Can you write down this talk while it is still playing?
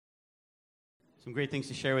Some great things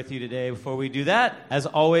to share with you today. Before we do that, as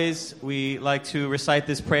always, we like to recite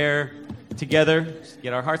this prayer together, just to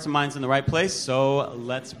get our hearts and minds in the right place. So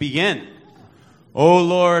let's begin. O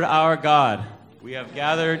Lord our God, we have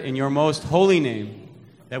gathered in your most holy name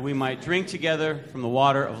that we might drink together from the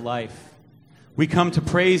water of life. We come to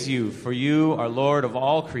praise you, for you are Lord of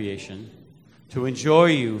all creation, to enjoy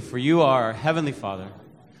you, for you are our heavenly Father,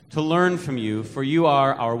 to learn from you, for you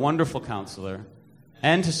are our wonderful counselor,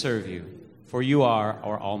 and to serve you, for you are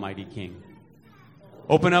our almighty King.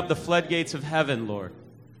 Open up the floodgates of heaven, Lord.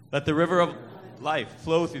 Let the river of life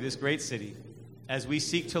flow through this great city as we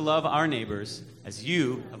seek to love our neighbors as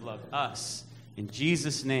you have loved us. In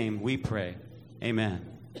Jesus' name we pray. Amen.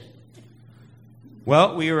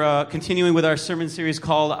 Well, we are continuing with our sermon series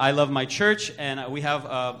called I Love My Church, and we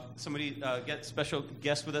have special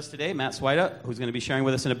guest with us today, Matt Swida, who's going to be sharing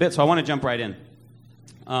with us in a bit, so I want to jump right in.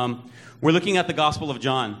 We're looking at the Gospel of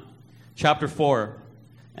John, chapter 4,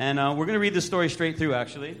 and we're going to read the story straight through,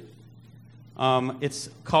 actually. It's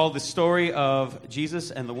called The Story of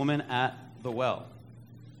Jesus and the Woman at the Well,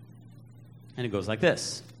 and it goes like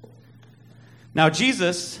this. Now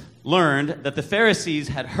Jesus learned that the Pharisees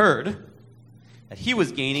had heard that he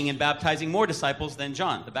was gaining and baptizing more disciples than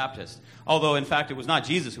John the Baptist. Although, in fact, it was not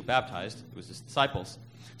Jesus who baptized, it was his disciples.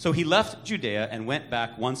 So he left Judea and went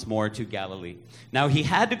back once more to Galilee. Now he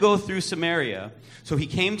had to go through Samaria, so he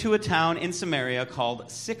came to a town in Samaria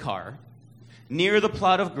called Sychar, near the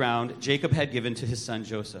plot of ground Jacob had given to his son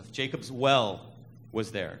Joseph. Jacob's well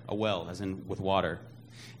was there, a well, as in with water.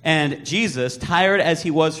 And Jesus, tired as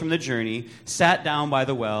he was from the journey, sat down by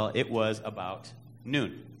the well. It was about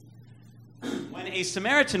noon. When a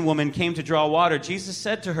Samaritan woman came to draw water, Jesus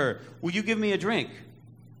said to her, "Will you give me a drink?"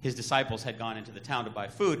 His disciples had gone into the town to buy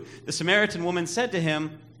food. The Samaritan woman said to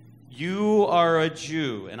him, "You are a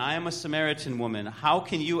Jew, and I am a Samaritan woman. How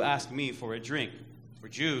can you ask me for a drink?" For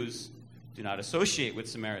Jews do not associate with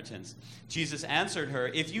Samaritans. Jesus answered her,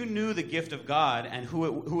 "If you knew the gift of God and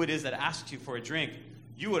who it is that asks you for a drink,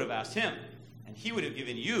 you would have asked him, and he would have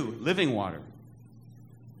given you living water."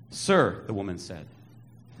 "Sir," the woman said,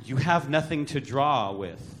 "you have nothing to draw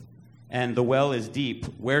with, and the well is deep.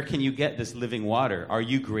 Where can you get this living water? Are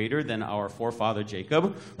you greater than our forefather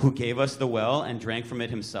Jacob, who gave us the well and drank from it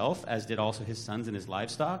himself, as did also his sons and his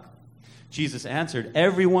livestock?" Jesus answered,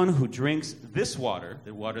 "Everyone who drinks this water,"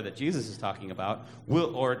 the water that Jesus is talking about,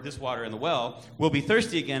 or this water in the well, "will be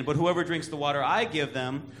thirsty again, but whoever drinks the water I give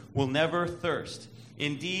them will never thirst.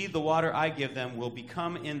 Indeed, the water I give them will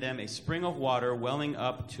become in them a spring of water welling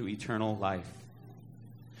up to eternal life."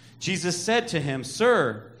 Jesus said to him,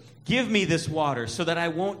 "Sir, give me this water so that I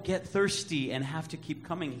won't get thirsty and have to keep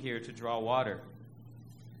coming here to draw water."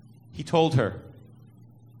 He told her,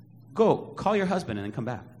 "Go, call your husband and then come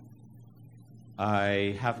back."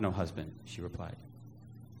 "I have no husband," she replied.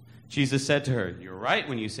 Jesus said to her, "You're right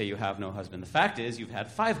when you say you have no husband. The fact is, you've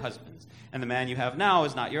had 5 husbands, and the man you have now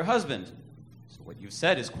is not your husband. So what you've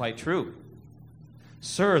said is quite true."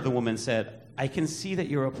 "Sir," the woman said, "I can see that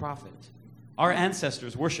you're a prophet. Our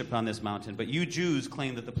ancestors worshipped on this mountain, but you Jews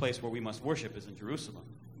claim that the place where we must worship is in Jerusalem."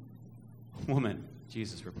 "Woman,"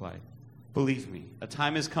 Jesus replied, "believe me, a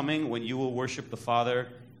time is coming when you will worship the Father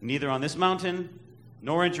neither on this mountain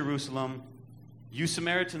nor in Jerusalem. You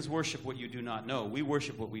Samaritans worship what you do not know. We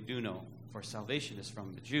worship what we do know, for salvation is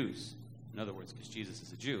from the Jews." In other words, because Jesus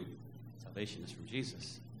is a Jew, salvation is from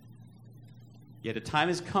Jesus. "Yet a time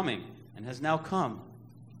is coming, and has now come,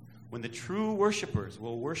 when the true worshipers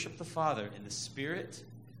will worship the Father in the Spirit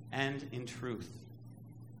and in truth.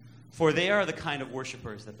 For they are the kind of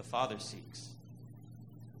worshipers that the Father seeks.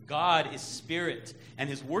 God is Spirit, and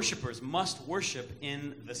his worshipers must worship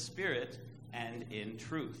in the Spirit and in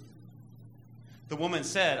truth." The woman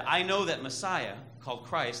said, "I know that Messiah, called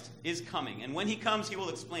Christ, is coming, and when he comes, he will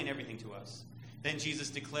explain everything to us." Then Jesus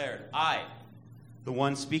declared, "I, the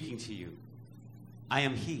one speaking to you, I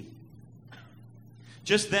am he."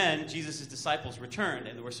 Just then, Jesus' disciples returned,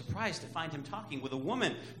 and they were surprised to find him talking with a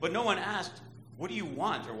woman. But no one asked, "What do you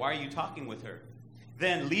want?" or "Why are you talking with her?"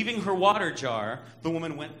 Then, leaving her water jar, the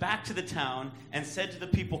woman went back to the town and said to the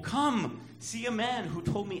people, "Come, see a man who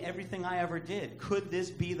told me everything I ever did. Could this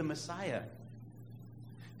be the Messiah?"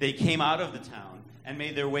 They came out of the town and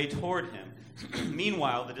made their way toward him.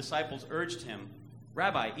 Meanwhile, the disciples urged him,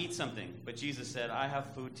 "Rabbi, eat something." But Jesus said, "I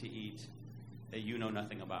have food to eat that you know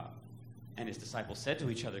nothing about." And his disciples said to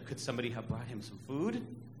each other, "Could somebody have brought him some food?"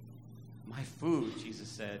 "My food," Jesus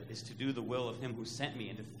said, "is to do the will of him who sent me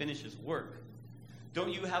and to finish his work.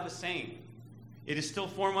 Don't you have a saying? It is still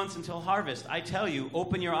 4 months until harvest. I tell you,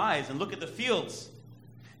 open your eyes and look at the fields.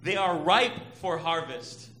 They are ripe for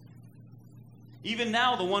harvest. Even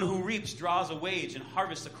now, the one who reaps draws a wage and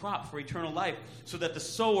harvests a crop for eternal life, so that the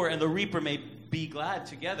sower and the reaper may be glad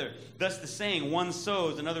together. Thus the saying, one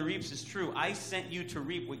sows, another reaps, is true. I sent you to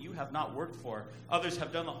reap what you have not worked for. Others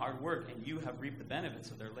have done the hard work, and you have reaped the benefits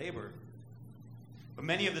of their labor. But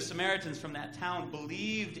many of the Samaritans from that town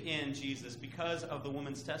believed in Jesus because of the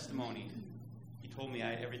woman's testimony. He told me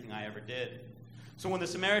everything I ever did. So when the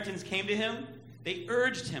Samaritans came to him, they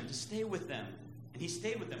urged him to stay with them. And he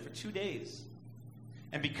stayed with them for 2 days.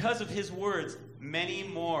 And because of his words, many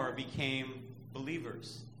more became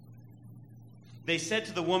believers. They said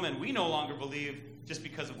to the woman, we no longer believe just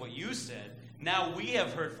because of what you said. Now we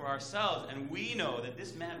have heard for ourselves, and we know that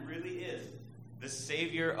this man really is the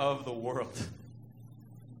Savior of the world.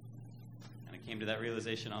 And it came to that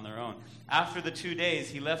realization on their own. After the 2 days,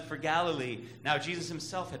 he left for Galilee. Now Jesus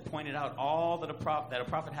himself had pointed out all that a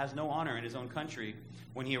prophet has no honor in his own country.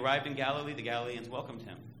 When he arrived in Galilee, the Galileans welcomed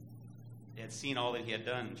him. They had seen all that he had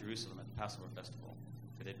done in Jerusalem at the Passover festival,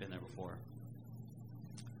 for they'd been there before.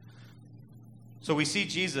 So we see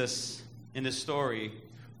Jesus in this story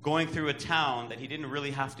going through a town that he didn't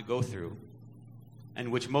really have to go through, and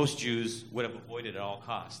which most Jews would have avoided at all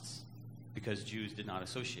costs, because Jews did not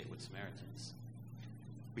associate with Samaritans.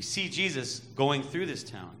 We see Jesus going through this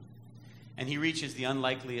town, and he reaches the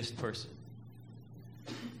unlikeliest person.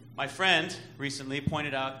 My friend recently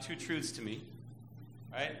pointed out 2 truths to me.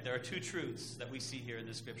 Right? There are 2 truths that we see here in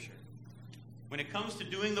the scripture. When it comes to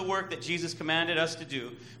doing the work that Jesus commanded us to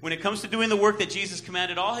do, when it comes to doing the work that Jesus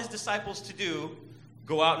commanded all his disciples to do,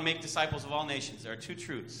 go out and make disciples of all nations. There are 2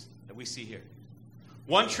 truths that we see here.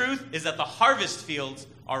 One truth is that the harvest fields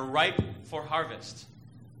are ripe for harvest.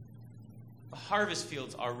 The harvest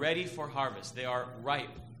fields are ready for harvest. They are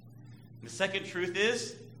ripe. And the second truth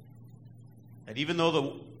is that even though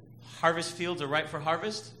the harvest fields are ripe for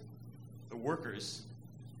harvest, the workers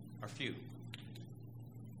are few.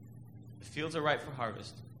 The fields are ripe for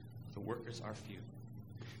harvest. The workers are few.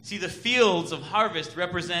 See, the fields of harvest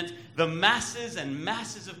represent the masses and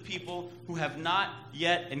masses of people who have not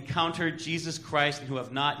yet encountered Jesus Christ and who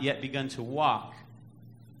have not yet begun to walk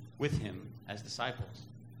with him as disciples.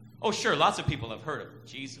 Oh, sure, lots of people have heard of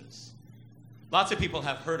Jesus. Lots of people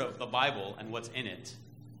have heard of the Bible and what's in it.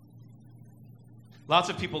 Lots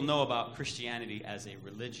of people know about Christianity as a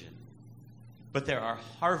religion. But there are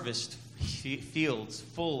harvest fields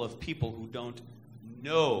full of people who don't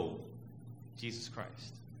know Jesus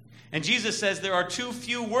Christ. And Jesus says there are too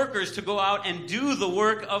few workers to go out and do the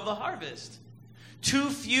work of the harvest. Too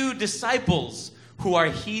few disciples who are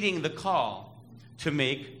heeding the call to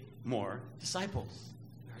make more disciples.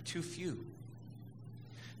 There are too few.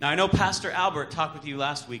 Now, I know Pastor Albert talked with you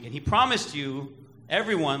last week, and he promised you,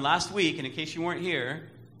 everyone, last week, and in case you weren't here,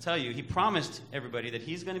 tell you, he promised everybody that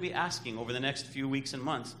he's going to be asking over the next few weeks and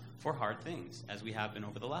months for hard things, as we have been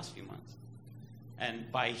over the last few months.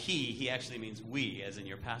 And by he actually means we, as in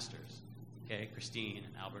your pastors. Okay, Christine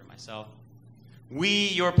and Albert and myself. We,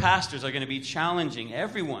 your pastors, are going to be challenging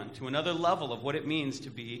everyone to another level of what it means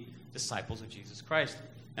to be disciples of Jesus Christ.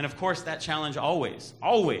 And of course, that challenge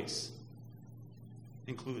always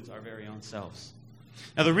includes our very own selves.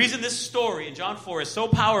 Now, the reason this story in John 4 is so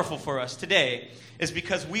powerful for us today is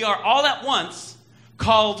because we are all at once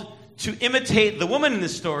called to imitate the woman in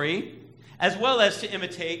this story as well as to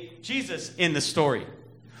imitate Jesus in the story.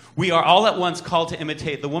 We are all at once called to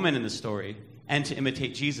imitate the woman in the story and to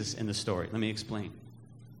imitate Jesus in the story. Let me explain.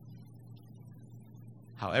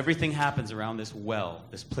 How everything happens around this well,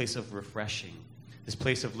 this place of refreshing, this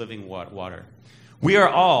place of living water. We are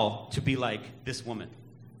all to be like this woman.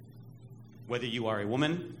 Whether you are a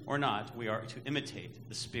woman or not, we are to imitate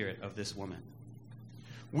the spirit of this woman.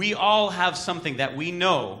 We all have something that we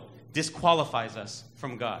know disqualifies us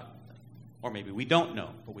from God. Or maybe we don't know,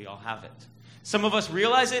 but we all have it. Some of us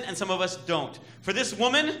realize it and some of us don't. For this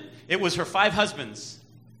woman, it was her 5 husbands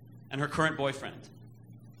and her current boyfriend.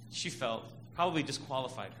 She felt probably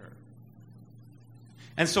disqualified her.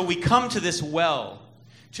 And so we come to this well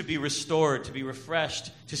to be restored, to be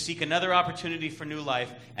refreshed, to seek another opportunity for new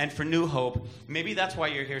life and for new hope. Maybe that's why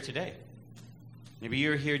you're here today. Maybe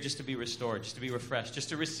you're here just to be restored, just to be refreshed, just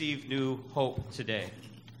to receive new hope today.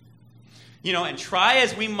 You know, and try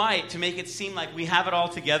as we might to make it seem like we have it all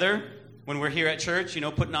together when we're here at church, you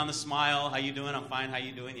know, putting on the smile. How you doing? I'm fine. How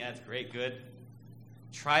you doing? Yeah, it's great. Good.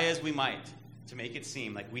 Try as we might to make it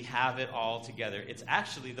seem like we have it all together. It's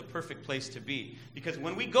actually the perfect place to be. Because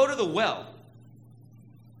when we go to the well,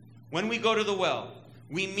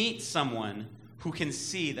 we meet someone who can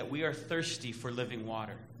see that we are thirsty for living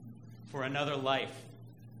water, for another life,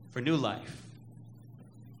 for new life.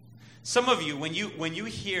 Some of you, when you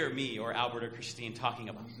hear me or Albert or Christine talking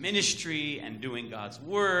about ministry and doing God's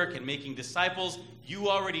work and making disciples, you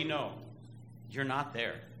already know you're not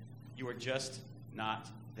there. You are just not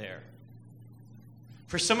there.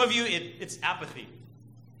 For some of you, it's apathy.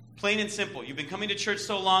 Plain and simple. You've been coming to church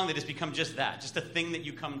so long that it's become just that, just a thing that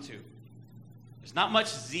you come to. There's not much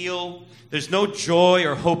zeal. There's no joy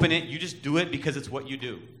or hope in it. You just do it because it's what you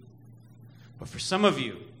do. But for some of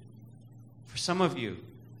you,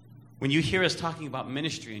 when you hear us talking about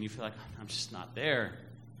ministry and you feel like, I'm just not there,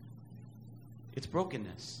 it's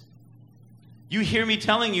brokenness. You hear me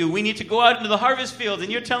telling you, we need to go out into the harvest field,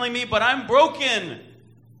 and you're telling me, but I'm broken.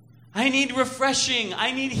 I need refreshing.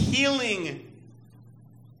 I need healing.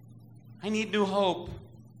 I need new hope.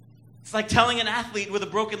 It's like telling an athlete with a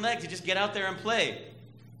broken leg to just get out there and play.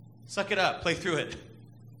 Suck it up. Play through it.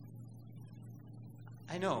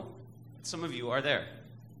 I know some of you are there.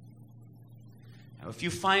 Now, if you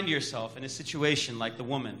find yourself in a situation like the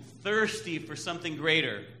woman, thirsty for something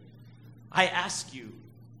greater, I ask you,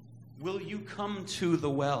 will you come to the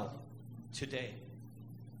well today?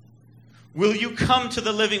 Will you come to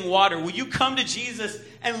the living water? Will you come to Jesus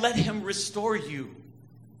and let him restore you?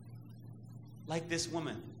 Like this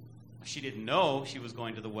woman. She didn't know she was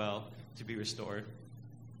going to the well to be restored.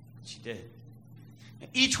 She did.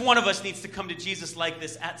 Each one of us needs to come to Jesus like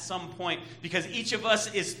this at some point, because each of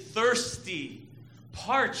us is thirsty,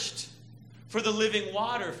 parched for the living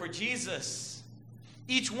water, for Jesus.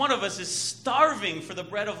 Each one of us is starving for the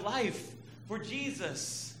bread of life, for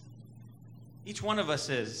Jesus. Each one of us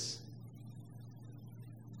is.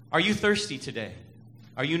 Are you thirsty today?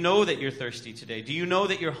 Are you know that you're thirsty today? Do you know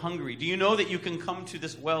that you're hungry? Do you know that you can come to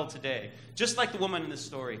this well today, just like the woman in this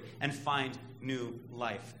story, and find new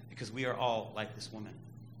life? Because we are all like this woman.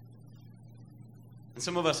 And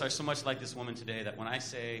some of us are so much like this woman today that when I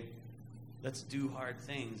say, let's do hard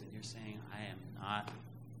things, and you're saying, I am not.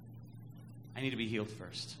 I need to be healed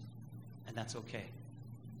first. And that's okay.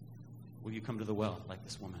 Will you come to the well like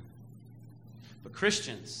this woman? But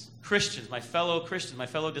Christians, my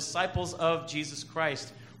fellow disciples of Jesus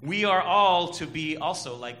Christ, we are all to be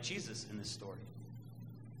also like Jesus in this story.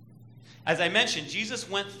 As I mentioned, Jesus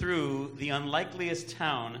went through the unlikeliest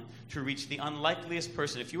town to reach the unlikeliest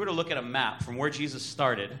person. If you were to look at a map from where Jesus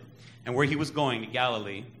started and where he was going to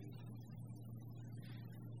Galilee,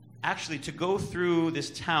 actually to go through this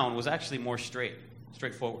town was actually more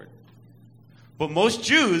straightforward. But most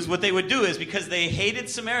Jews, what they would do is, because they hated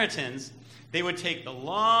Samaritans, they would take the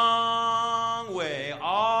long way,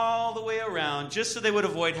 all the way around, just so they would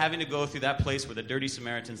avoid having to go through that place where the dirty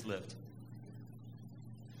Samaritans lived.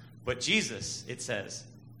 But Jesus, it says,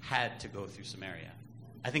 had to go through Samaria.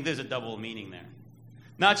 I think there's a double meaning there.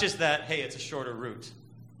 Not just that, hey, it's a shorter route.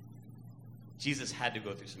 Jesus had to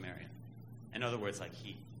go through Samaria. In other words, like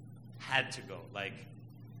he had to go. Like,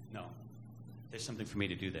 no, there's something for me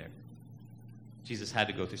to do there. Jesus had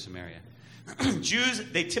to go through Samaria. Jews,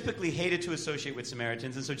 they typically hated to associate with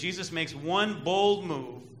Samaritans, and so Jesus makes one bold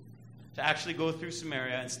move to actually go through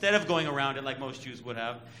Samaria instead of going around it like most Jews would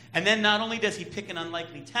have. And then not only does he pick an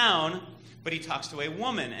unlikely town, but he talks to a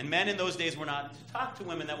woman. And men in those days were not to talk to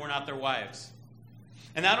women that were not their wives.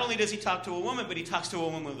 And not only does he talk to a woman, but he talks to a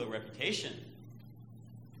woman with a reputation,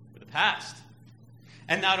 with a past.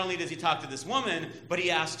 And not only does he talk to this woman, but he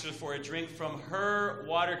asks her for a drink from her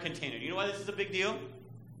water container. Do you know why this is a big deal?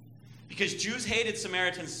 Because Jews hated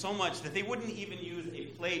Samaritans so much that they wouldn't even use a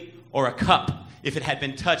plate or a cup if it had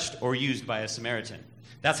been touched or used by a Samaritan.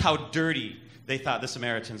 That's how dirty they thought the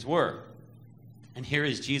Samaritans were. And here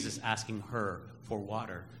is Jesus asking her for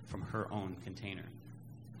water from her own container.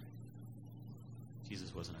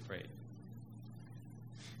 Jesus wasn't afraid.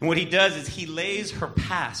 And what he does is he lays her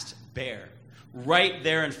past bare, right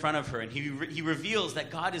there in front of her. And he reveals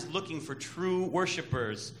that God is looking for true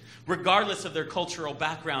worshipers, regardless of their cultural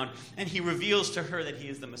background. And he reveals to her that he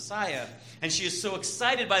is the Messiah. And she is so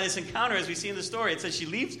excited by this encounter, as we see in the story. It says she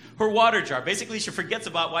leaves her water jar. Basically, she forgets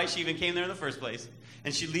about why she even came there in the first place.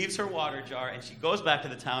 And she leaves her water jar, and she goes back to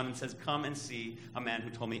the town and says, come and see a man who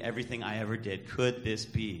told me everything I ever did. Could this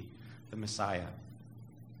be the Messiah?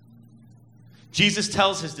 Jesus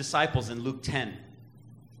tells his disciples in Luke 10,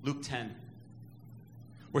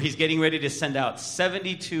 where he's getting ready to send out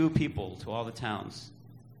 72 people to all the towns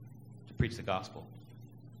to preach the gospel.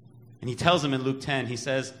 And he tells them in Luke 10, he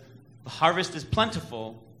says, the harvest is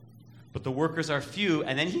plentiful, but the workers are few.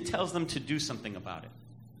 And then he tells them to do something about it.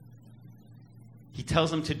 He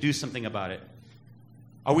tells them to do something about it.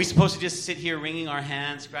 Are we supposed to just sit here wringing our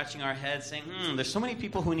hands, scratching our heads, saying, there's so many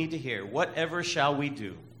people who need to hear. Whatever shall we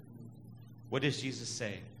do? What does Jesus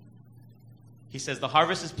say? He says, the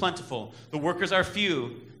harvest is plentiful, the workers are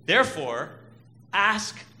few, Therefore,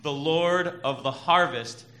 ask the Lord of the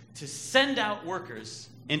harvest to send out workers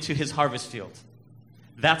into his harvest field.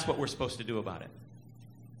 That's what we're supposed to do about it.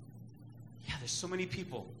 Yeah, there's so many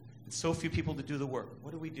people and so few people to do the work.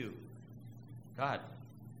 What do? God,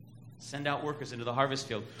 send out workers into the harvest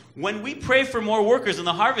field. When we pray for more workers in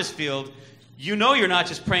the harvest field, you know you're not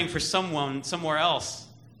just praying for someone somewhere else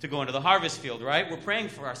to go into the harvest field, right? We're praying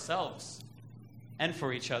for ourselves and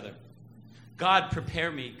for each other. God,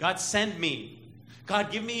 prepare me. God, send me.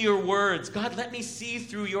 God, give me your words. God, let me see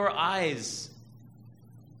through your eyes.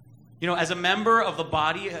 You know, as a member of the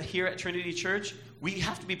body here at Trinity Church, we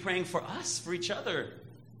have to be praying for us, for each other,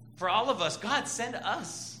 for all of us. God, send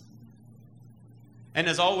us. And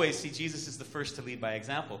as always, see, Jesus is the first to lead by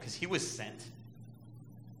example because he was sent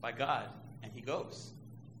by God, and he goes.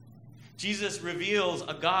 Jesus reveals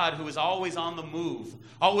a God who is always on the move,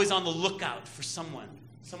 always on the lookout for someone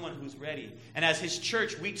who's ready. And as his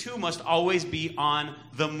church, we too must always be on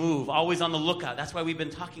the move, always on the lookout. That's why we've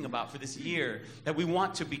been talking about for this year that we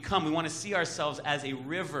want to become. We want to see ourselves as a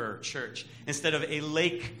river church instead of a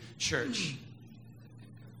lake church.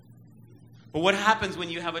 But what happens when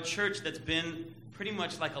you have a church that's been pretty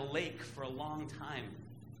much like a lake for a long time?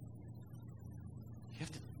 You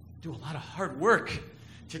have to do a lot of hard work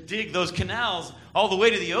to dig those canals all the way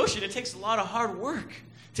to the ocean. It takes a lot of hard work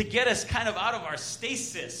to get us kind of out of our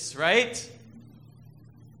stasis, right?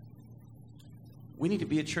 We need to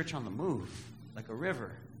be a church on the move, like a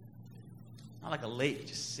river, not like a lake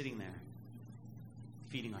just sitting there,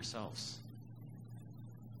 feeding ourselves.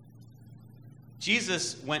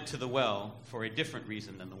 Jesus went to the well for a different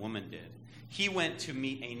reason than the woman did. He went to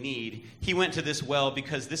meet a need. He went to this well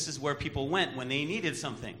because this is where people went when they needed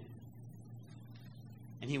something.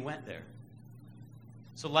 And he went there.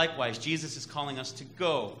 So likewise, Jesus is calling us to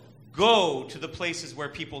go. Go to the places where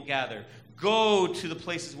people gather. Go to the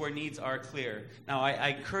places where needs are clear. Now, I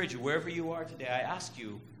encourage you, wherever you are today, I ask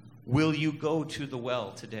you, will you go to the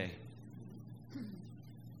well today?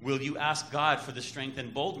 Will you ask God for the strength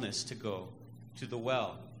and boldness to go to the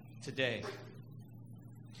well today?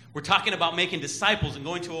 We're talking about making disciples and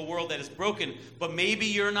going to a world that is broken, but maybe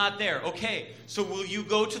you're not there. Okay, so will you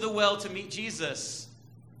go to the well to meet Jesus?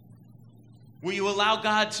 Will you allow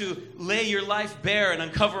God to lay your life bare and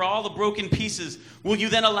uncover all the broken pieces? Will you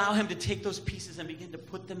then allow him to take those pieces and begin to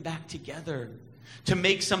put them back together, to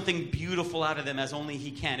make something beautiful out of them as only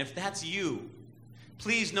he can? If that's you,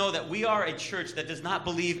 please know that we are a church that does not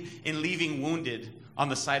believe in leaving wounded on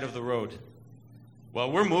the side of the road.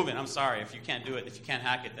 Well, we're moving. I'm sorry. If you can't do it, if you can't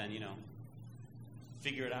hack it, then,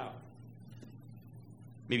 figure it out.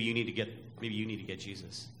 Maybe you need to get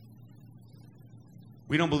Jesus.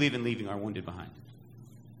 We don't believe in leaving our wounded behind.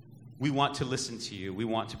 We want to listen to you. We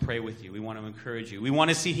want to pray with you. We want to encourage you. We want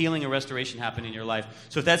to see healing and restoration happen in your life.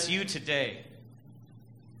 So if that's you today,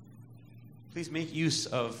 please make use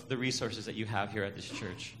of the resources that you have here at this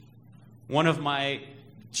church. One of my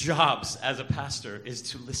jobs as a pastor is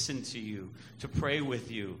to listen to you, to pray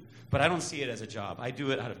with you. But I don't see it as a job. I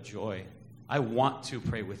do it out of joy. I want to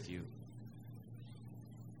pray with you.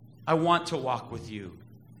 I want to walk with you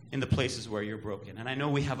in the places where you're broken. And I know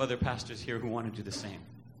we have other pastors here who want to do the same.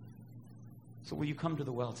 So will you come to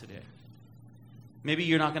the well today? Maybe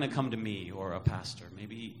you're not going to come to me or a pastor.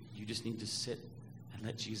 Maybe you just need to sit and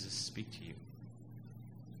let Jesus speak to you.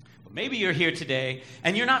 But maybe you're here today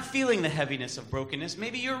and you're not feeling the heaviness of brokenness.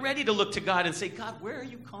 Maybe you're ready to look to God and say, God, where are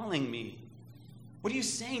you calling me? What are you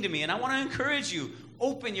saying to me? And I want to encourage you.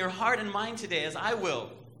 Open your heart and mind today as I will.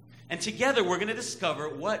 And together we're going to discover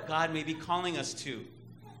what God may be calling us to.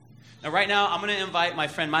 Now, right now, I'm going to invite my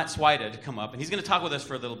friend Matt Swida to come up, and he's going to talk with us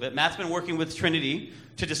for a little bit. Matt's been working with Trinity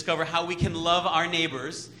to discover how we can love our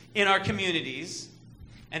neighbors in our communities.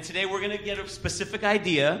 And today we're going to get a specific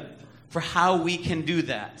idea for how we can do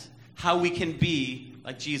that, how we can be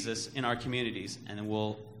like Jesus in our communities, and then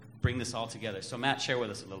we'll bring this all together. So, Matt, share with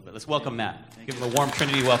us a little bit. Let's welcome Matt. Give him a warm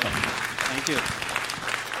Trinity welcome. Thank you.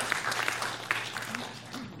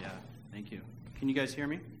 Yeah, thank you. Can you guys hear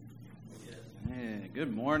me? Hey,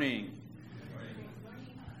 good morning.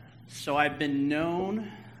 So I've been known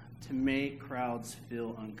to make crowds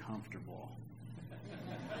feel uncomfortable.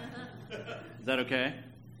 Is that okay?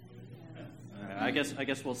 All right, I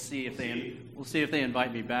guess we'll see if they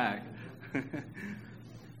invite me back.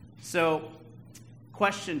 So,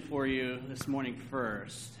 question for you this morning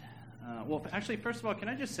first. First of all, can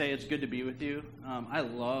I just say it's good to be with you? I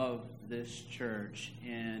love this church,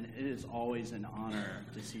 and it is always an honor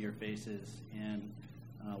to see your faces, and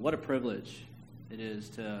what a privilege it is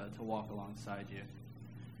to walk alongside you.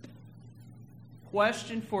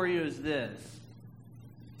 Question for you is this,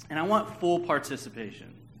 and I want full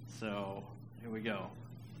participation. So here we go.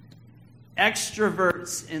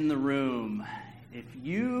 Extroverts in the room. If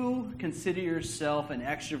you consider yourself an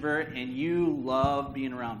extrovert and you love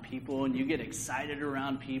being around people and you get excited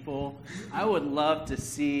around people, I would love to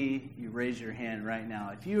see you raise your hand right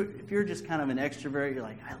now. If you're just kind of an extrovert, you're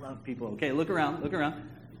like, I love people. Okay, look around.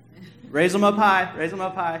 Raise them up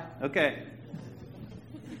high. Okay.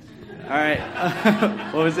 All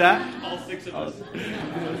right. What was that? All 6 of us.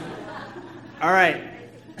 All right.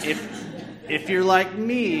 If you're like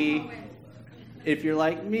me,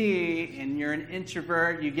 and you're an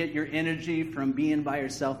introvert, you get your energy from being by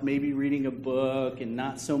yourself, maybe reading a book and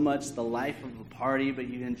not so much the life of a party, but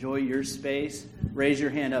you enjoy your space, raise your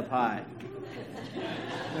hand up high.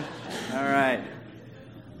 All right.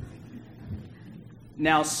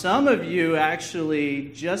 Now, some of you actually,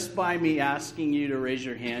 just by me asking you to raise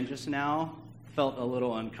your hand just now, felt a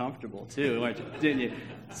little uncomfortable too, didn't you?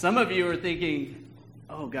 Some of you are thinking,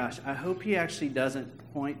 oh gosh, I hope he actually doesn't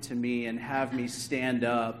point to me and have me stand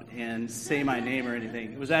up and say my name or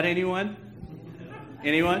anything. Was that anyone?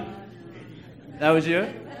 Anyone? That was you?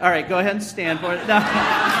 All right, go ahead and stand for it. No.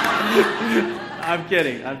 I'm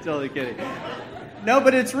kidding. I'm totally kidding. No,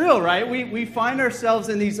 but it's real, right? We find ourselves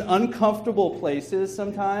in these uncomfortable places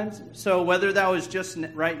sometimes. So whether that was just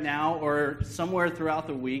right now or somewhere throughout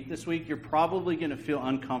the week, this week, you're probably going to feel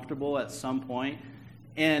uncomfortable at some point.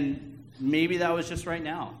 And maybe that was just right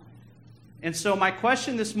now. And so my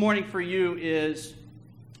question this morning for you is,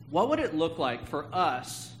 what would it look like for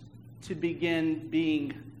us to begin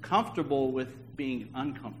being comfortable with being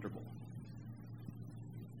uncomfortable?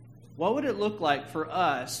 What would it look like for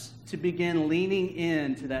us to begin leaning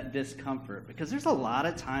into that discomfort? Because there's a lot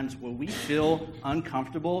of times where we feel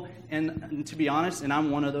uncomfortable, and to be honest, and I'm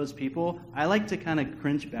one of those people, I like to kind of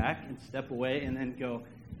cringe back and step away and then go,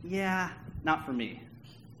 yeah, not for me.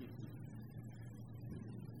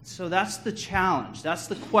 So that's the challenge. That's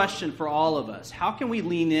the question for all of us. How can we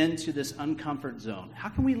lean into this uncomfort zone? How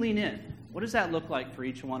can we lean in? What does that look like for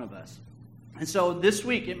each one of us? And so this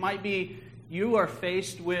week, it might be you are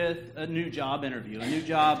faced with a new job interview,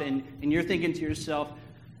 and you're thinking to yourself,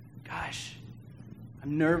 gosh,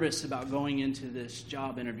 I'm nervous about going into this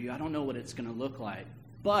job interview. I don't know what it's going to look like.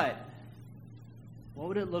 But what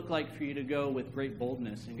would it look like for you to go with great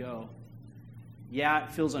boldness and go, yeah,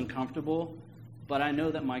 it feels uncomfortable, but I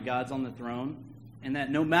know that my God's on the throne, and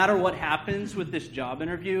that no matter what happens with this job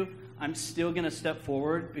interview, I'm still going to step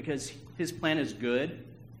forward because his plan is good,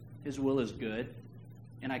 his will is good,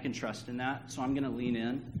 and I can trust in that, so I'm going to lean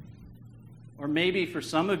in. Or maybe for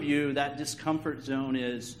some of you, that discomfort zone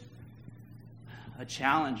is a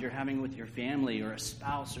challenge you're having with your family or a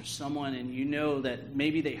spouse or someone, and you know that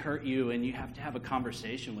maybe they hurt you and you have to have a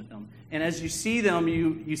conversation with them. And as you see them,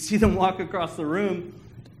 you see them walk across the room,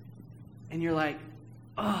 and you're like,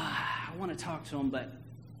 oh, I want to talk to them, but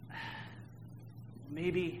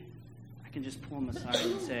maybe I can just pull them aside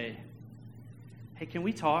and say, hey, can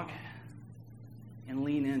we talk? And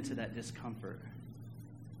lean into that discomfort.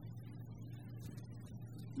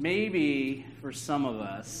 Maybe for some of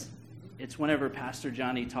us, it's whenever Pastor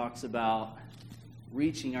Johnny talks about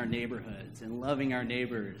reaching our neighborhoods and loving our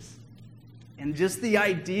neighbors. And just the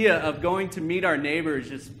idea of going to meet our neighbors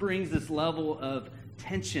just brings this level of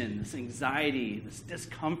tension, this anxiety, this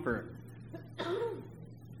discomfort.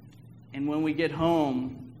 And when we get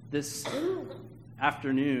home this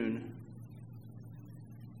afternoon,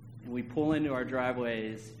 and we pull into our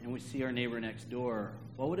driveways and we see our neighbor next door,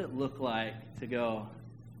 what would it look like to go,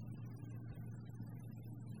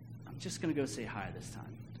 I'm just going to go say hi this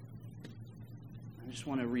time. I just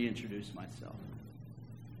want to reintroduce myself.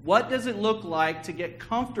 What does it look like to get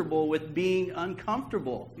comfortable with being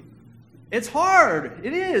uncomfortable? It's hard.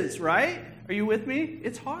 It is, right? Are you with me?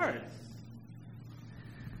 It's hard.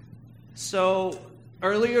 So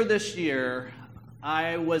earlier this year,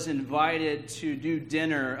 I was invited to do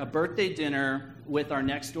dinner, a birthday dinner, with our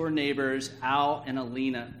next door neighbors, Al and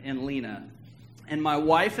Lena. And my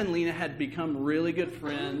wife and Lena had become really good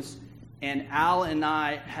friends, and Al and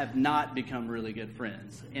I have not become really good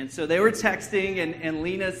friends. And so they were texting, and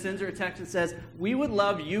Lena sends her a text and says, we would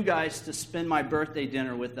love you guys to spend my birthday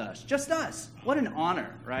dinner with us. Just us. What an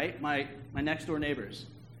honor, right? My next door neighbors.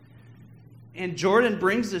 And Jordan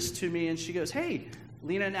brings this to me, and she goes, hey,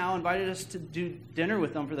 Lena and Al invited us to do dinner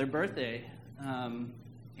with them for their birthday.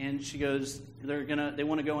 And she goes, they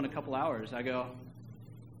want to go in a couple hours. I go,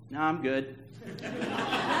 no, I'm good.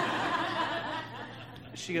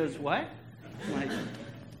 She goes, what? I'm like, I'm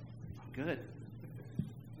good.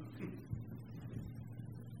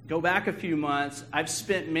 Go back a few months. I've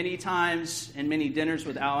spent many times and many dinners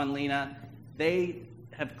with Al and Lena. They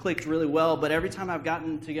have clicked really well, but every time I've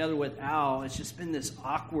gotten together with Al, it's just been this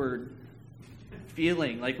awkward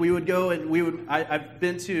feeling. Like we would go and I've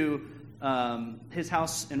been to his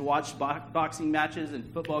house and watched boxing matches and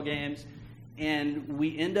football games, and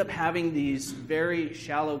we end up having these very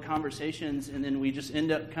shallow conversations, and then we just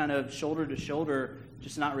end up kind of shoulder to shoulder,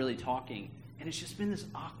 just not really talking. And it's just been this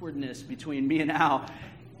awkwardness between me and Al.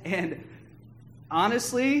 And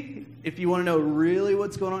honestly, if you want to know really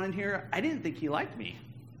what's going on in here, I didn't think he liked me.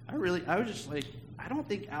 I was just like, I don't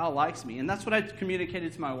think Al likes me. And that's what I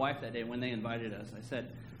communicated to my wife that day when they invited us. I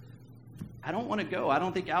said, I don't want to go. I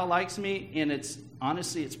don't think Al likes me. And it's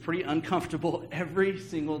pretty uncomfortable every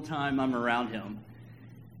single time I'm around him.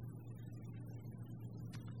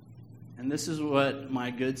 And this is what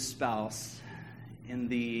my good spouse, in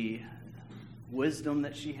the wisdom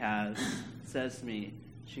that she has, says to me.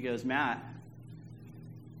 She goes, Matt,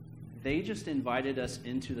 they just invited us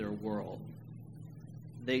into their world.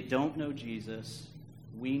 They don't know Jesus.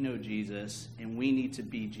 We know Jesus, and we need to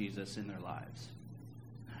be Jesus in their lives.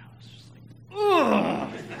 And I was just like, ugh,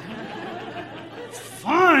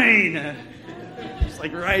 fine. Just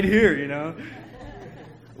like right here, you know.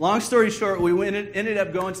 Long story short, we ended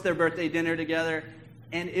up going to their birthday dinner together,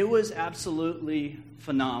 and it was absolutely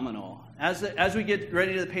phenomenal. As we get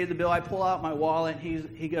ready to pay the bill, I pull out my wallet,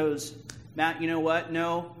 and he goes, Matt, you know what?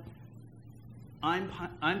 No. I'm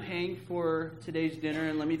paying for today's dinner,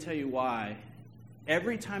 and let me tell you why.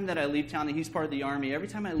 Every time that I leave town, and he's part of the Army, every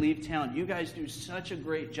time I leave town, you guys do such a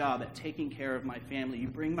great job at taking care of my family. You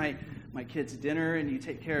bring my kids dinner, and you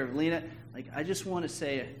take care of Lena. Like, I just want to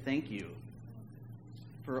say thank you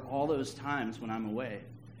for all those times when I'm away.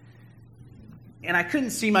 And I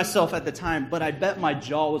couldn't see myself at the time, but I bet my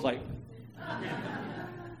jaw was like...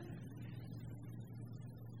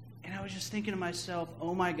 I was just thinking to myself,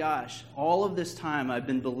 oh my gosh, all of this time I've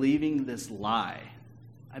been believing this lie.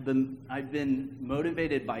 I've been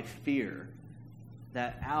motivated by fear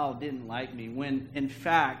that Al didn't like me, when in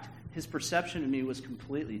fact his perception of me was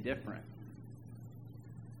completely different.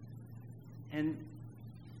 And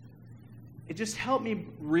it just helped me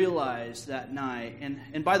realize that night,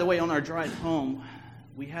 and by the way, on our drive home,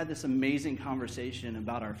 we had this amazing conversation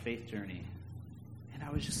about our faith journey. And I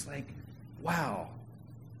was just like, wow.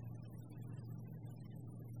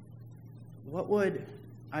 What would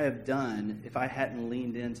I have done if I hadn't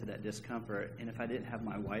leaned into that discomfort and if I didn't have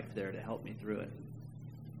my wife there to help me through it?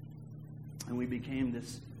 And we became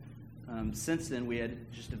this, since then we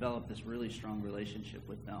had just developed this really strong relationship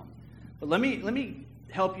with them. But let me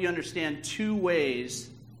help you understand two ways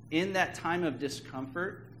in that time of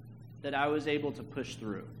discomfort that I was able to push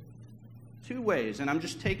through. Two ways, and I'm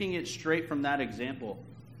just taking it straight from that example.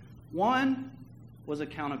 One was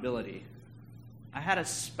accountability. I had a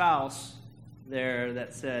spouse there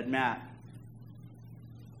that said, Matt,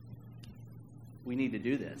 we need to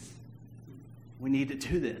do this. We need to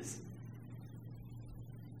do this.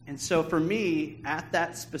 And so for me, at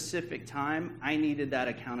that specific time, I needed that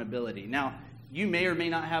accountability. Now, you may or may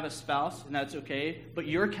not have a spouse, and that's okay, but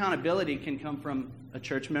your accountability can come from a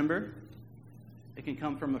church member. It can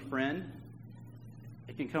come from a friend.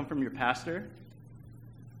 It can come from your pastor.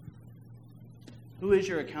 Who is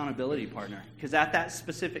your accountability partner? Because at that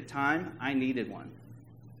specific time, I needed one.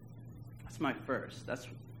 That's my first.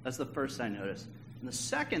 That's the first I noticed. And the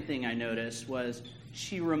second thing I noticed was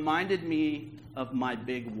she reminded me of my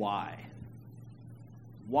big why.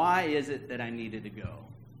 Why is it that I needed to go?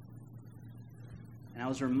 And I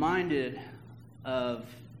was reminded of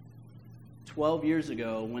 12 years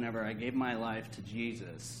ago whenever I gave my life to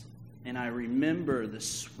Jesus, and I remember the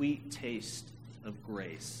sweet taste of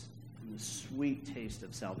grace. The sweet taste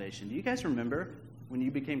of salvation. Do you guys remember when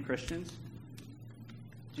you became Christians?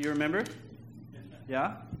 Do you remember?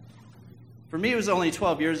 Yeah? For me, it was only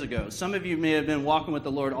 12 years ago. Some of you may have been walking with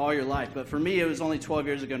the Lord all your life, but for me, it was only 12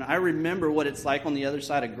 years ago. And I remember what it's like on the other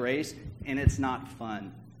side of grace, and it's not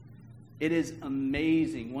fun. It is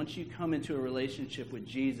amazing. Once you come into a relationship with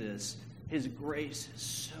Jesus, His grace is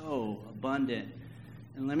so abundant.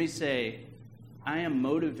 And let me say, I am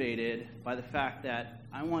motivated by the fact that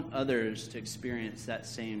I want others to experience that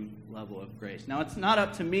same level of grace. Now, it's not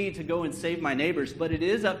up to me to go and save my neighbors, but it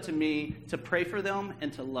is up to me to pray for them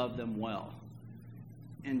and to love them well.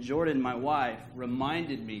 And Jordan, my wife,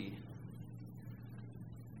 reminded me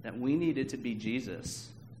that we needed to be Jesus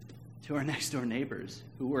to our next door neighbors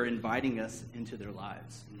who were inviting us into their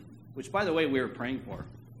lives, which, by the way, we were praying for.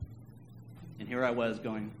 And here I was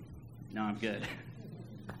going, no, I'm good.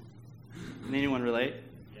 Can anyone relate?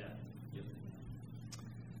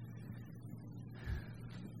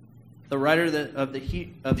 The writer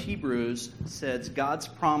of Hebrews says, God's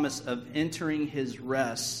promise of entering his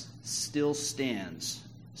rest still stands,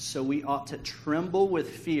 so we ought to tremble with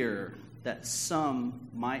fear that some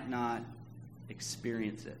might not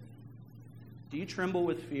experience it. Do you tremble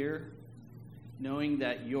with fear, knowing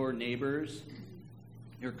that your neighbors,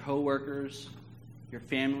 your coworkers, your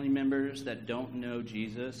family members that don't know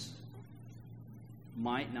Jesus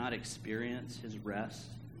might not experience his rest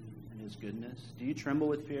and his goodness? Do you tremble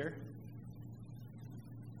with fear?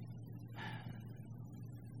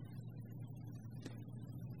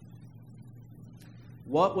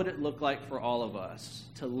 What would it look like for all of us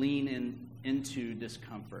to lean into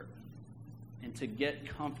discomfort and to get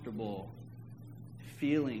comfortable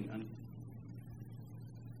feeling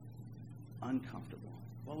uncomfortable?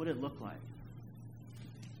 What would it look like?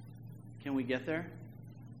 Can we get there?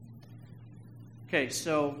 Okay,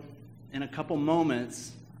 so in a couple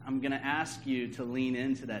moments, I'm going to ask you to lean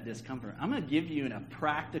into that discomfort. I'm going to give you a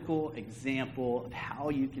practical example of how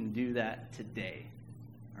you can do that today.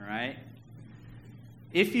 All right?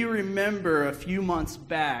 If you remember a few months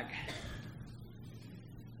back,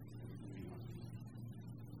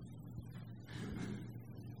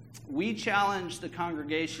 we challenged the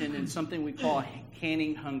congregation in something we call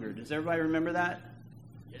canning hunger. Does everybody remember that?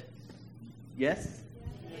 Yes?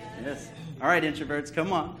 Yes. All right, introverts,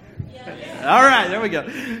 come on. Yes. All right, there we go.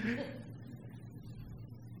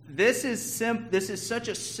 This is such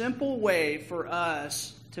a simple way for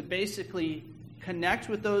us to basically connect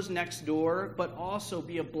with those next door, but also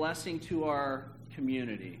be a blessing to our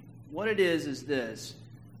community. What it is this.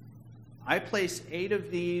 I place 8 of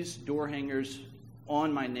these door hangers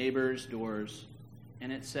on my neighbor's doors,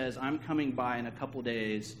 and it says, I'm coming by in a couple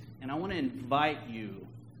days, and I want to invite you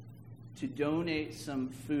to donate some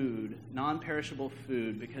food, non-perishable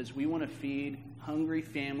food, because we want to feed hungry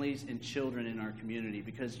families and children in our community.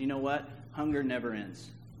 Because you know what? Hunger never ends.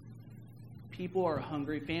 People are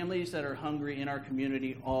hungry. Families that are hungry in our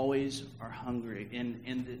community always are hungry.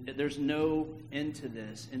 And there's no end to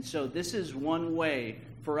this. And so this is one way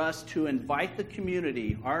for us to invite the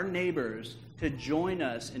community, our neighbors, to join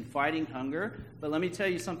us in fighting hunger. But let me tell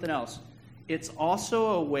you something else. It's also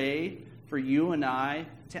a way for you and I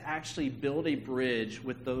to actually build a bridge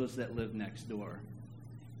with those that live next door.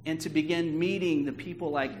 And to begin meeting the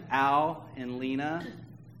people like Al and Lena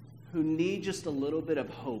who need just a little bit of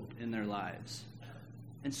hope in their lives.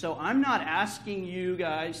 And so I'm not asking you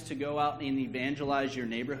guys to go out and evangelize your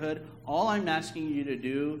neighborhood. All I'm asking you to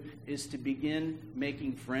do is to begin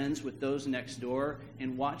making friends with those next door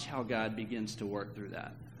and watch how God begins to work through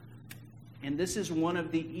that. And this is one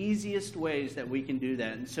of the easiest ways that we can do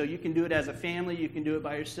that. And so you can do it as a family, you can do it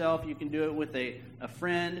by yourself, you can do it with a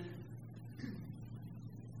friend.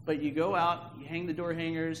 But you go out, you hang the door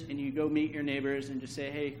hangers, and you go meet your neighbors and just say,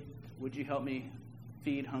 hey, would you help me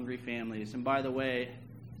feed hungry families? And by the way,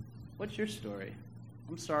 what's your story?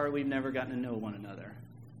 I'm sorry we've never gotten to know one another.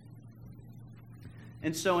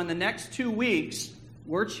 And so in the next 2 weeks,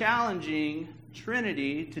 we're challenging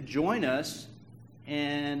Trinity to join us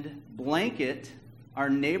and blanket our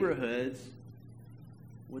neighborhoods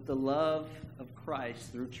with the love of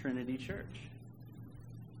Christ through Trinity Church.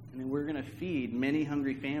 And then we're going to feed many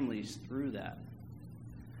hungry families through that.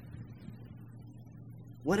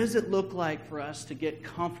 What does it look like for us to get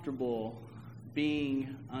comfortable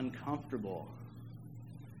being uncomfortable?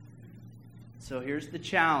 So here's the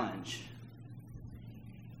challenge.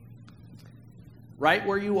 Right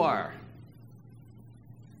where you are,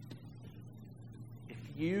 if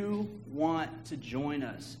you want to join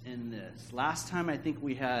us in this, last time I think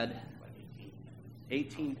we had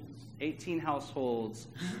 18 households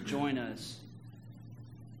join us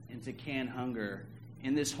into Can Hunger.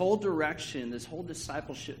 And this whole direction, this whole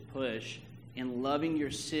discipleship push in loving your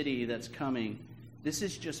city that's coming, this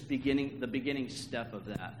is just the beginning step of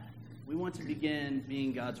that. We want to begin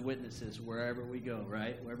being God's witnesses wherever we go,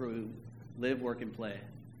 right? Wherever we live, work, and play.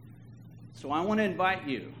 So I want to invite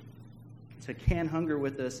you to Can Hunger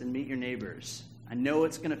with us and meet your neighbors. I know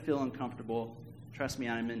it's going to feel uncomfortable. Trust me,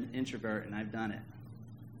 I'm an introvert and I've done it.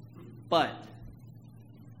 But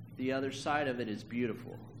the other side of it is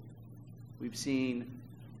beautiful. We've seen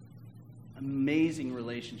amazing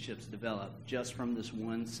relationships develop just from this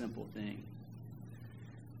one simple thing.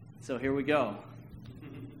 So here we go.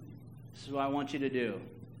 This is what I want you to do.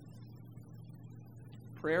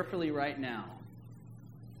 Prayerfully right now,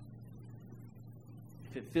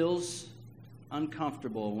 if it feels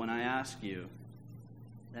uncomfortable when I ask you,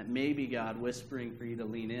 that may be God whispering for you to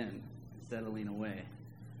lean in instead of lean away.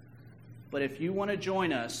 But if you want to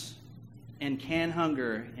join us and can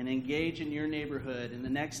hunger and engage in your neighborhood in the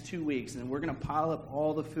next 2 weeks, and we're going to pile up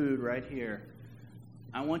all the food right here,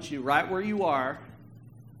 I want you right where you are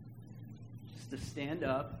just to stand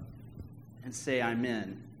up and say, I'm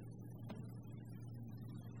in.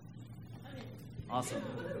 Awesome.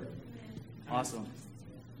 Awesome.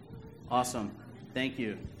 Awesome. Thank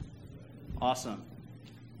you. Awesome.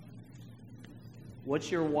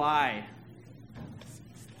 What's your why?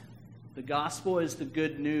 The gospel is the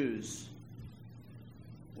good news.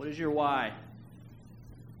 What is your why?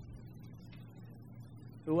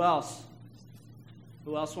 Who else?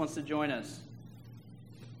 Who else wants to join us?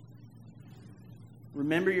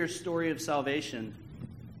 Remember your story of salvation.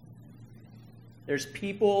 There's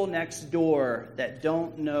people next door that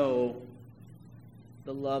don't know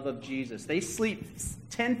the love of Jesus. They sleep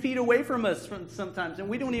 10 feet away from us sometimes, and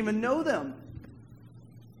we don't even know them.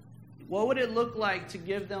 What would it look like to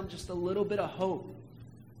give them just a little bit of hope?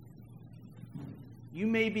 You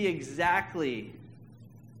may be exactly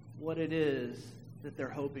what it is that they're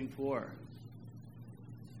hoping for.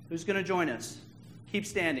 Who's going to join us? Keep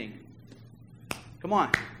standing. Come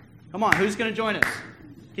on. Come on. Who's going to join us?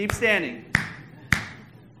 Keep standing.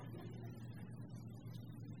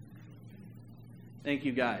 Thank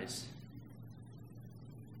you, guys.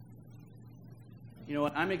 You know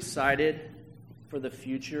what? I'm excited for the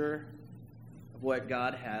future of what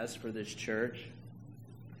God has for this church.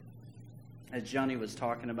 As Johnny was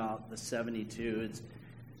talking about the 72,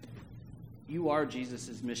 you are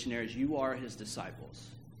Jesus' missionaries. You are his disciples.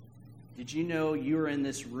 Did you know you are in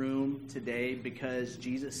this room today because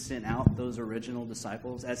Jesus sent out those original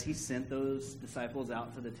disciples? As he sent those disciples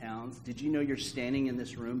out to the towns, did you know you're standing in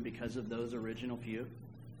this room because of those original few?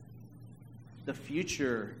 The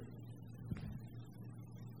future,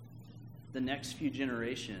 the next few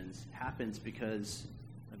generations, happens because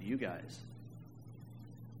of you guys.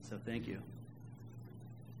 So thank you.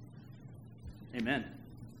 Amen.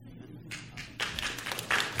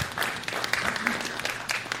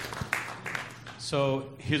 So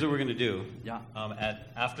here's what we're going to do. Yeah.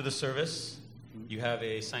 After the service, you have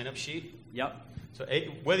a sign-up sheet. Yep. So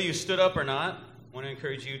whether you stood up or not, I want to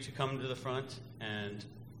encourage you to come to the front and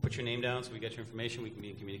put your name down so we get your information. We can be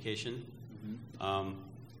in communication. Mm-hmm.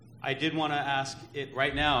 I did want to ask it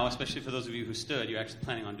right now, especially for those of you who stood, you're actually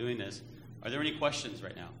planning on doing this. Are there any questions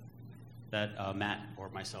right now that Matt or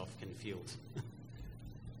myself can field?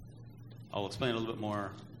 I'll explain a little bit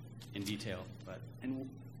more in detail.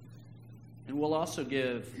 And we'll also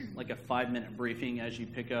give like a 5-minute briefing as you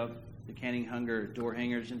pick up the Canning Hunger door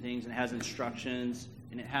hangers and things, and it has instructions,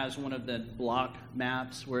 and it has one of the block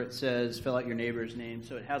maps where it says fill out your neighbor's name,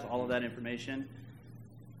 so it has all of that information.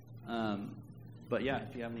 But yeah,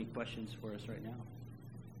 if you have any questions for us right now.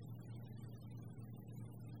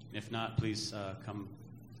 If not, please come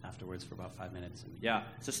afterwards for about 5 minutes. Yeah,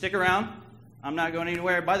 so stick around. I'm not going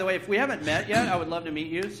anywhere. By the way, if we haven't met yet, I would love to meet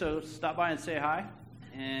you, so stop by and say hi.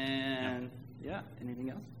 And yeah, anything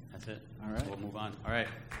else? That's it. All right. We'll move on. All right.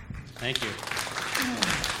 Thank you.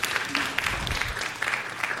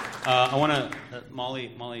 I want to,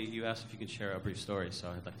 Molly, you asked if you could share a brief story, so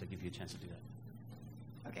I'd like to give you a chance to do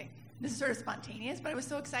that. Okay. This is sort of spontaneous, but I was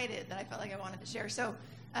so excited that I felt like I wanted to share. So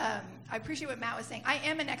I appreciate what Matt was saying. I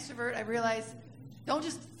am an extrovert. I realize, don't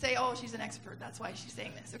just say, oh, she's an extrovert. That's why she's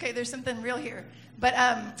saying this. Okay, there's something real here. But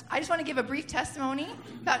I just want to give a brief testimony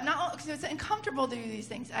about not because it's uncomfortable to do these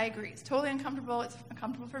things. I agree. It's totally uncomfortable. It's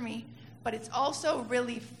uncomfortable for me. But it's also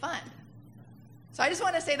really fun. So I just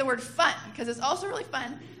want to say the word fun because it's also really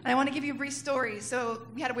fun. And I want to give you a brief story. So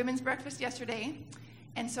we had a women's breakfast yesterday.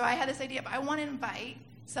 And so I had this idea. I want to invite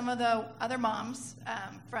some of the other moms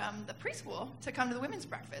from the preschool to come to the women's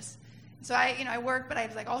breakfast. So I work, but I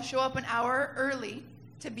was like, I'll show up an hour early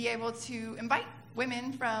to be able to invite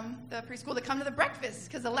women from the preschool to come to the breakfast.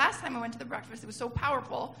 Because the last time I went to the breakfast, it was so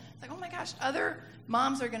powerful. It's like, oh my gosh, other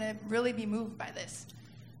moms are going to really be moved by this.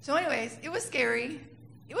 So anyways, it was scary.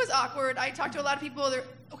 It was awkward. I talked to a lot of people.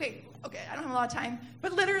 Okay, I don't have a lot of time.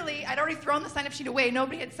 But literally, I'd already thrown the sign-up sheet away.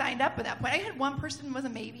 Nobody had signed up at that point. I had one person was a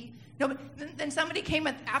maybe. No, but then somebody came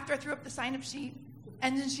after I threw up the sign-up sheet.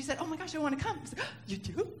 And then she said, oh my gosh, I want to come. I was like, oh, you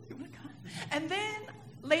do? You want to come? And then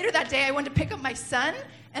later that day, I went to pick up my son,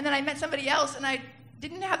 and then I met somebody else, and I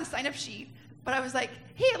didn't have the sign-up sheet, but I was like,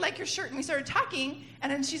 hey, I like your shirt, and we started talking,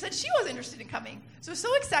 and then she said she was interested in coming. So I was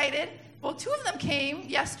so excited. Well, 2 of them came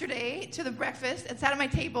yesterday to the breakfast and sat at my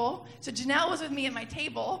table. So Janelle was with me at my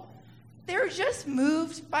table. They were just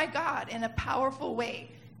moved by God in a powerful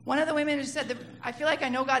way. One of the women just said, I feel like I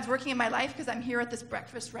know God's working in my life because I'm here at this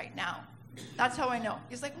breakfast right now. That's how I know.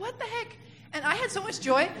 He's like, what the heck? And I had so much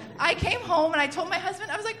joy. I came home and I told my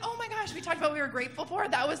husband, I was like, oh my gosh, we talked about what we were grateful for.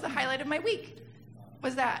 That was the highlight of my week,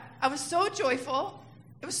 was that. I was so joyful.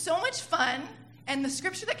 It was so much fun. And the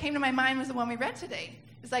scripture that came to my mind was the one we read today.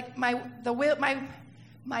 It's like, my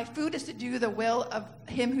food is to do the will of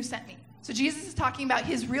him who sent me. So Jesus is talking about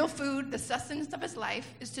his real food, the sustenance of his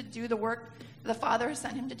life, is to do the work the Father has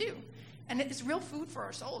sent him to do. And it's real food for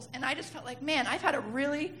our souls. And I just felt like, man, I've had a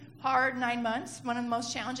really hard 9 months, one of the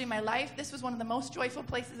most challenging in my life. This was one of the most joyful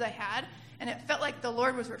places I had. And it felt like the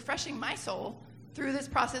Lord was refreshing my soul through this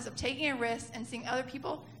process of taking a risk and seeing other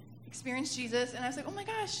people experience Jesus. And I was like, oh my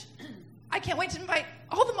gosh, I can't wait to invite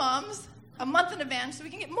all the moms a month in advance so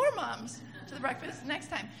we can get more moms to the breakfast next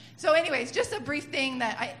time. So anyways, just a brief thing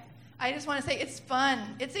that I just want to say, it's fun.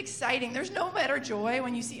 It's exciting. There's no better joy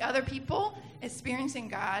when you see other people experiencing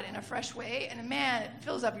God in a fresh way. And man, it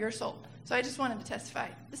fills up your soul. So I just wanted to testify.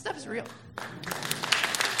 This stuff is real.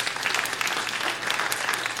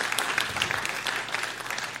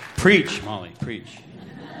 Preach, Molly, preach.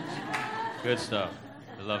 Good stuff.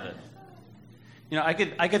 I love it. You know, I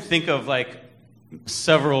could think of like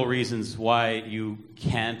several reasons why you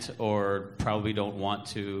can't or probably don't want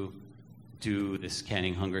to do this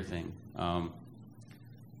canning hunger thing. A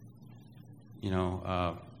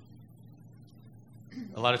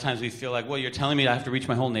lot of times we feel like, well, you're telling me I have to reach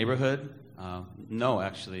my whole neighborhood? No,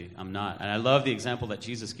 actually, I'm not. And I love the example that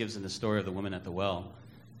Jesus gives in the story of the woman at the well,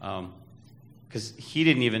 because he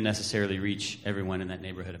didn't even necessarily reach everyone in that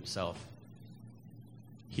neighborhood himself.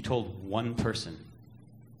 He told one person.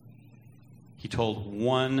 He told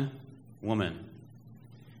one woman.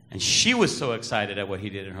 And she was so excited at what he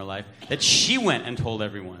did in her life that she went and told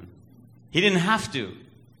everyone. He didn't have to.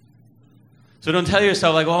 So don't tell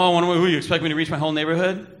yourself like, oh, you expect me to reach my whole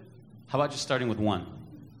neighborhood? How about just starting with one?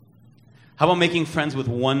 How about making friends with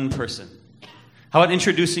one person? How about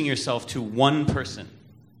introducing yourself to one person?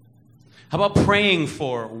 How about praying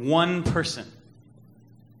for one person?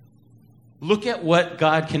 Look at what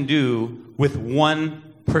God can do with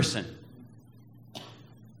one person.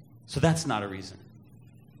 So that's not a reason.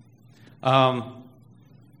 How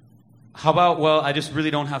about, well, I just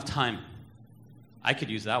really don't have time. I could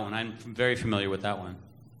use that one. I'm very familiar with that one.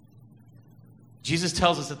 Jesus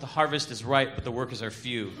tells us that the harvest is ripe, but the workers are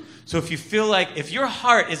few. So if you feel like, if your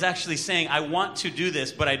heart is actually saying, I want to do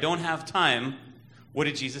this, but I don't have time, what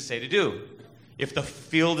did Jesus say to do? If the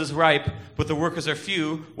field is ripe, but the workers are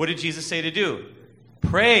few, what did Jesus say to do?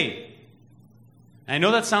 Pray. And I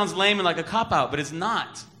know that sounds lame and like a cop-out, but it's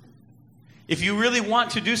not. If you really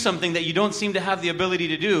want to do something that you don't seem to have the ability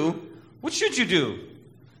to do, what should you do?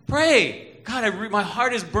 Pray. God, my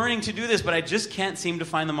heart is burning to do this, but I just can't seem to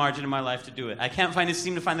find the margin in my life to do it. I can't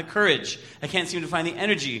seem to find the courage. I can't seem to find the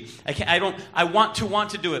energy. I want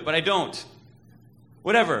to do it, but I don't.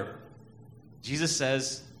 Whatever. Jesus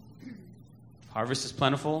says, harvest is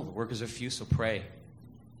plentiful, the workers are few, so pray.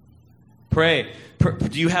 Pray.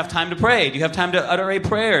 Do you have time to pray? Do you have time to utter a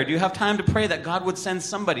prayer? Do you have time to pray that God would send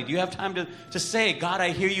somebody? Do you have time to say, God, I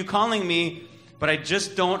hear you calling me, but I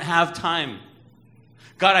just don't have time.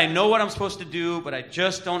 God, I know what I'm supposed to do, but I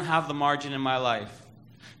just don't have the margin in my life.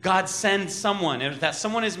 God, send someone. And if that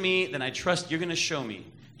someone is me, then I trust you're going to show me.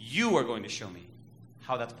 You are going to show me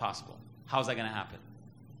how that's possible. How is that going to happen?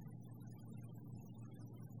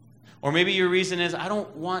 Or maybe your reason is, I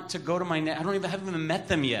don't want to go to I haven't even met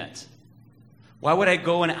them yet. Why would I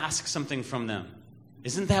go and ask something from them?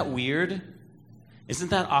 Isn't that weird? Isn't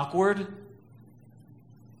that awkward?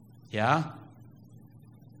 Yeah?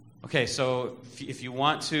 Okay, so if you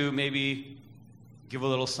want to maybe give a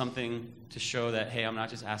little something to show that, hey, I'm not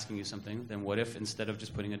just asking you something, then what if instead of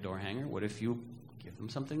just putting a door hanger, what if you give them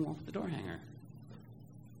something off the door hanger?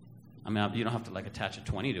 I mean, you don't have to like attach a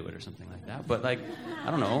 20 to it or something like that, but like, I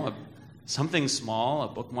don't know, something small, a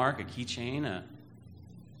bookmark, a keychain,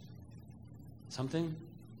 something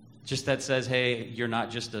just that says, hey, you're not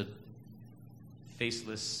just a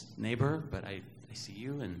faceless neighbor, but I see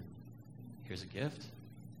you and here's a gift.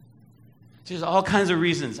 So there's all kinds of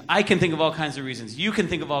reasons. I can think of all kinds of reasons. You can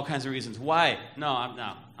think of all kinds of reasons. Why? No,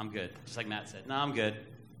 I'm good. Just like Matt said. No, I'm good.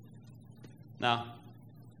 No.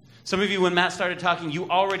 Some of you, when Matt started talking, you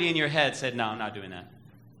already in your head said, no, I'm not doing that.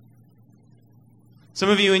 Some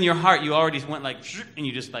of you in your heart, you already went like, and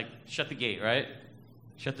you just like shut the gate, right?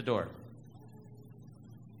 Shut the door.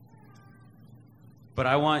 But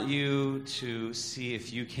I want you to see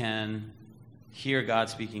if you can hear God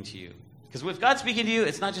speaking to you. Because if God's speaking to you,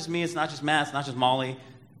 it's not just me, it's not just Matt, it's not just Molly.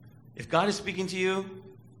 If God is speaking to you,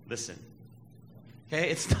 listen. Okay?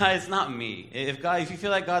 It's not me. If you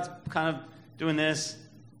feel like God's kind of doing this,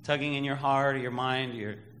 tugging in your heart or your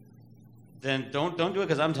mind, then don't do it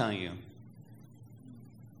because I'm telling you.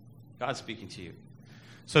 God's speaking to you.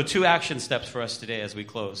 So 2 action steps for us today as we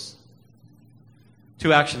close.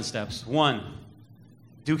 2 action steps. 1,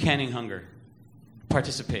 do Canning Hunger.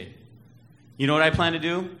 Participate. You know what I plan to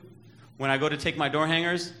do? When I go to take my door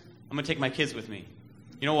hangers, I'm going to take my kids with me.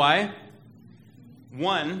 You know why?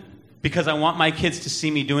 1, because I want my kids to see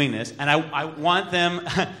me doing this, and I want them,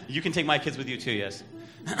 you can take my kids with you too, yes,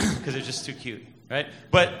 because they're just too cute, right?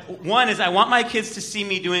 But 1 is I want my kids to see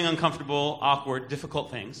me doing uncomfortable, awkward, difficult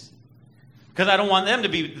things, because I don't want them to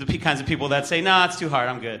be the kinds of people that say, nah, it's too hard,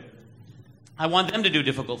 I'm good. I want them to do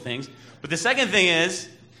difficult things. But the second thing is,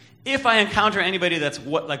 if I encounter anybody that's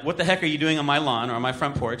what the heck are you doing on my lawn or on my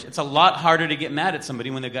front porch, it's a lot harder to get mad at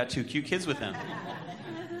somebody when they've got 2 cute kids with them.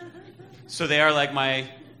 So they are like my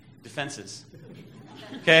defenses.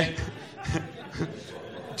 Okay?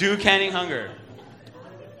 Do Canning Hunger.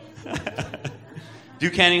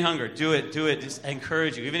 Do Canning Hunger. Do it. Just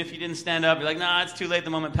encourage you. Even if you didn't stand up, you're like, nah, it's too late.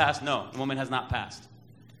 The moment passed. No, the moment has not passed.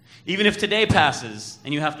 Even if today passes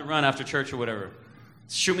and you have to run after church or whatever,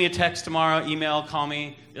 shoot me a text tomorrow, email, call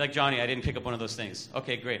me. You're like, Johnny, I didn't pick up one of those things.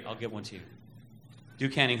 Okay, great. I'll get one to you. Do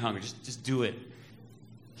Canning Hunger. Just do it.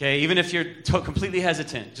 Okay, even if you're completely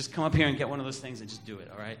hesitant, just come up here and get one of those things and just do it,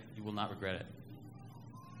 all right? You will not regret it.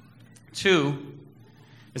 2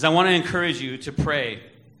 is I want to encourage you to pray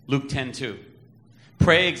Luke 10:2.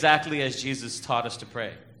 Pray exactly as Jesus taught us to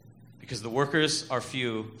pray, because the workers are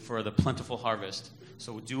few for the plentiful harvest.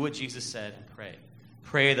 So do what Jesus said and pray.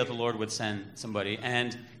 Pray that the Lord would send somebody.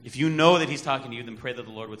 And if you know that he's talking to you, then pray that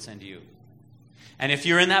the Lord would send you. And if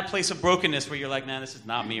you're in that place of brokenness where you're like, man, this is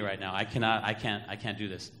not me right now. I can't do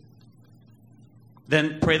this.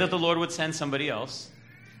 Then pray that the Lord would send somebody else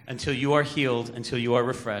until you are healed, until you are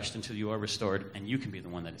refreshed, until you are restored, and you can be the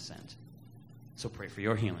one that is sent. So pray for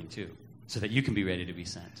your healing too, so that you can be ready to be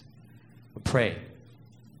sent. But pray.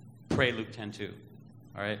 Pray Luke 10:2.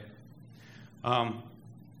 All right?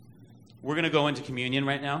 We're going to go into communion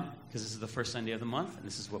right now, because this is the first Sunday of the month, and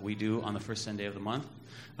this is what we do on the first Sunday of the month.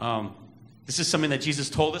 This is something that Jesus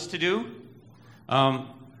told us to do.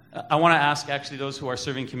 I want to ask, actually, those who are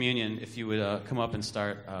serving communion, if you would come up and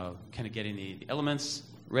start kind of getting the elements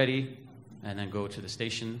ready, and then go to the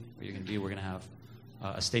station where you're going to be. We're going to have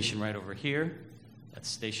a station right over here. That's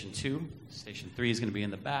station 2. Station 3 is going to be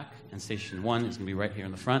in the back, and station 1 is going to be right here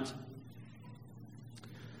in the front.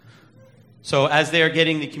 So as they are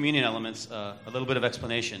getting the communion elements, a little bit of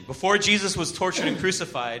explanation. Before Jesus was tortured and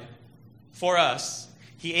crucified for us,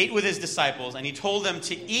 he ate with his disciples, and he told them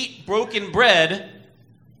to eat broken bread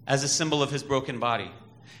as a symbol of his broken body.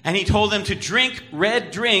 And he told them to drink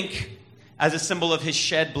red drink as a symbol of his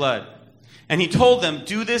shed blood. And he told them,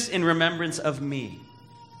 do this in remembrance of me.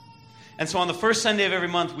 And so on the first Sunday of every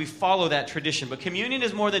month, we follow that tradition. But communion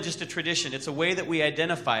is more than just a tradition. It's a way that we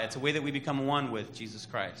identify. It's a way that we become one with Jesus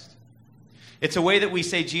Christ. It's a way that we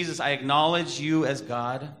say, Jesus, I acknowledge you as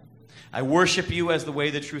God. I worship you as the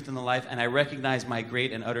way, the truth, and the life, and I recognize my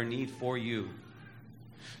great and utter need for you.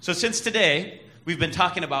 So since today, we've been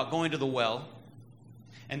talking about going to the well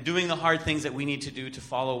and doing the hard things that we need to do to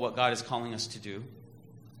follow what God is calling us to do.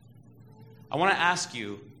 I want to ask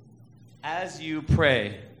you, as you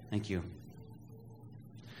pray, thank you.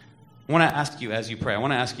 I want to ask you as you pray, I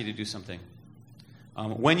want to ask you to do something.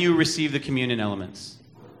 When you receive the communion elements,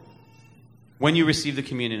 I want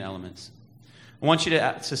you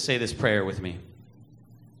to say this prayer with me.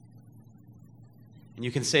 And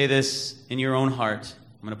you can say this in your own heart.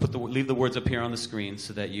 I'm going to leave the words up here on the screen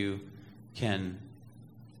so that you can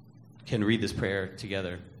read this prayer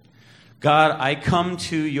together. God, I come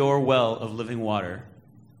to your well of living water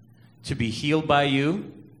to be healed by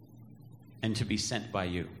you and to be sent by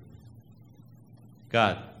you.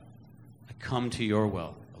 God, I come to your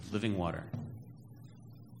well of living water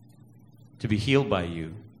to be healed by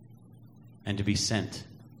you and to be sent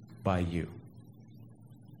by you.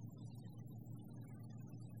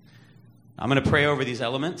 I'm going to pray over these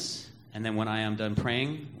elements, and then when I am done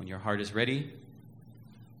praying, when your heart is ready,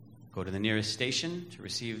 go to the nearest station to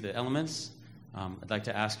receive the elements. I'd like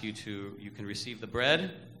to ask you can receive the bread,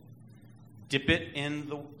 dip it in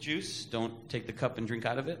the juice. Don't take the cup and drink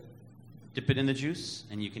out of it. Dip it in the juice,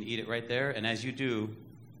 and you can eat it right there. And as you do,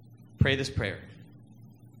 pray this prayer.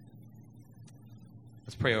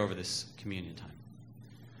 Let's pray over this communion time.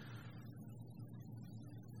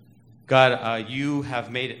 God, you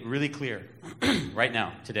have made it really clear right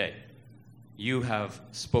now, today. You have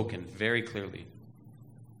spoken very clearly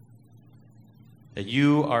that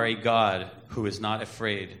you are a God who is not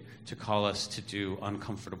afraid to call us to do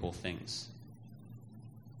uncomfortable things.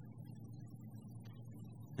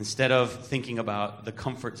 Instead of thinking about the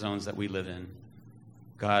comfort zones that we live in,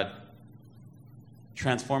 God,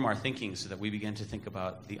 transform our thinking so that we begin to think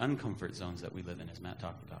about the uncomfort zones that we live in, as Matt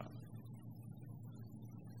talked about.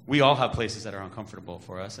 We all have places that are uncomfortable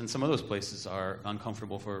for us, and some of those places are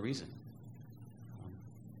uncomfortable for a reason.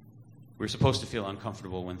 We're supposed to feel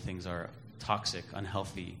uncomfortable when things are toxic,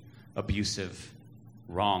 unhealthy, abusive,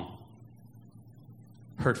 wrong,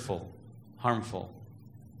 hurtful, harmful.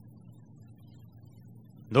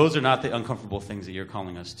 Those are not the uncomfortable things that you're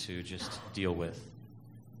calling us to just deal with.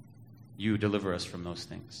 You deliver us from those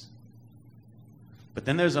things. But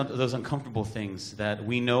then there's those uncomfortable things that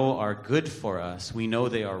we know are good for us. We know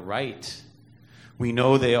they are right. We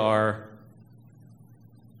know they are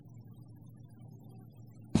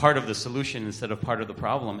part of the solution instead of part of the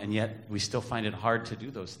problem, and yet we still find it hard to do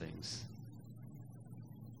those things.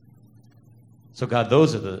 So God,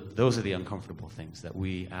 those are the uncomfortable things that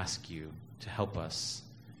we ask you to help us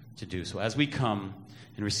to do. So as we come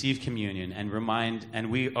and receive communion and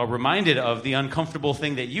we are reminded of the uncomfortable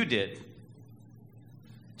thing that you did,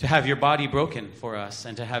 to have your body broken for us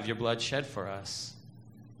and to have your blood shed for us,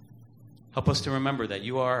 help us to remember that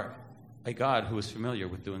you are a God who is familiar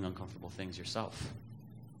with doing uncomfortable things yourself.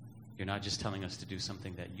 You're not just telling us to do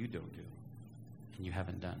something that you don't do and you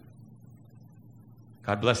haven't done.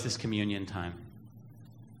 God, bless this communion time.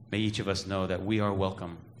 May each of us know that we are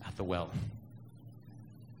welcome at the well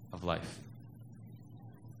of life.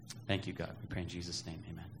 Thank you, God. We pray in Jesus' name.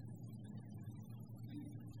 Amen.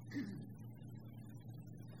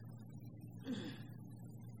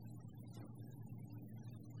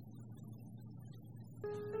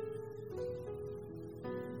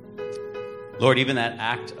 Lord, even that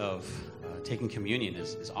act of taking communion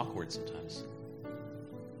is awkward sometimes.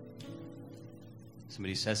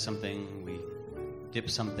 Somebody says something, we dip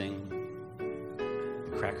something,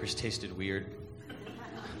 the crackers tasted weird.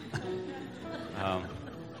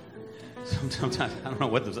 Sometimes, I don't know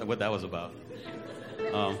what that was about.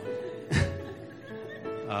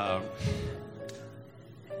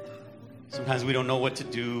 Sometimes we don't know what to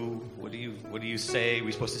do. What do you say?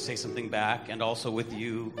 We're supposed to say something back, and also with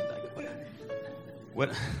you.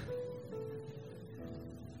 What?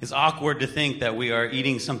 It's awkward to think that we are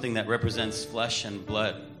eating something that represents flesh and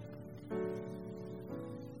blood.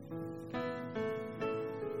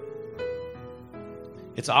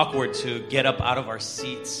 It's awkward to get up out of our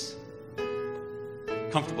seats,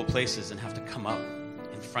 comfortable places, and have to come up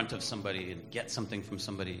in front of somebody and get something from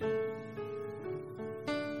somebody.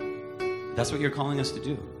 That's what you're calling us to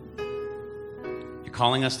do. You're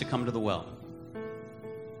calling us to come to the well.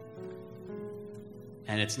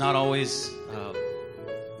 And it's not always,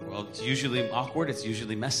 it's usually awkward, it's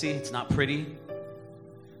usually messy, it's not pretty.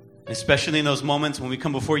 Especially in those moments when we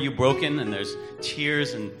come before you broken and there's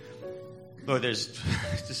tears and, Lord, there's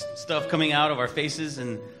just stuff coming out of our faces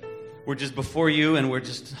and we're just before you and we're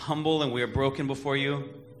just humble and we are broken before you.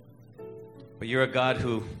 But you're a God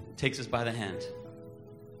who takes us by the hand.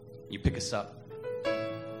 You pick us up.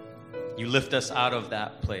 You lift us out of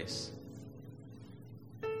that place.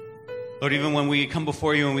 Lord, even when we come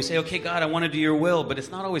before you and we say, okay, God, I want to do your will, but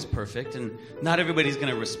it's not always perfect, and not everybody's going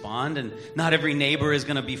to respond, and not every neighbor is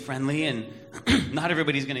going to be friendly, and not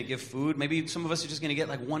everybody's going to give food. Maybe some of us are just going to get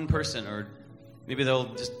like one person, or maybe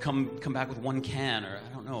they'll just come back with one can, or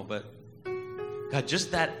I don't know. But God,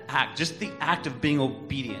 just that act, just the act of being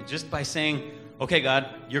obedient, just by saying, okay,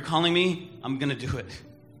 God, you're calling me, I'm going to do it.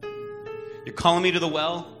 You're calling me to the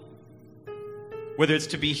well, whether it's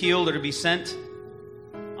to be healed or to be sent,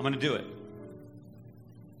 I'm going to do it.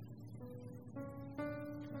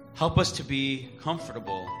 Help us to be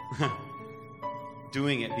comfortable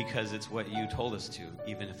doing it because it's what you told us to,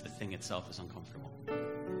 even if the thing itself is uncomfortable.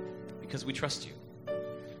 Because we trust you.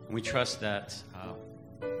 And we trust that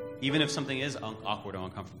even if something is awkward or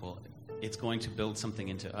uncomfortable, it's going to build something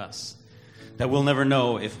into us that we'll never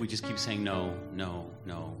know if we just keep saying no, no,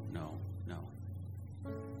 no, no, no.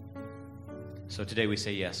 So today we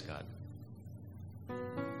say yes, God.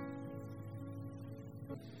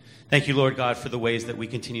 Thank you, Lord God, for the ways that we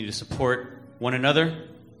continue to support one another.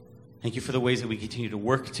 Thank you for the ways that we continue to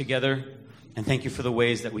work together. And thank you for the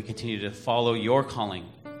ways that we continue to follow your calling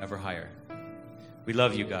ever higher. We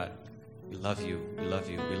love you, God. We love you. We love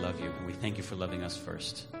you. We love you. And we thank you for loving us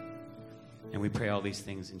first. And we pray all these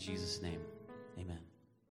things in Jesus' name. Amen.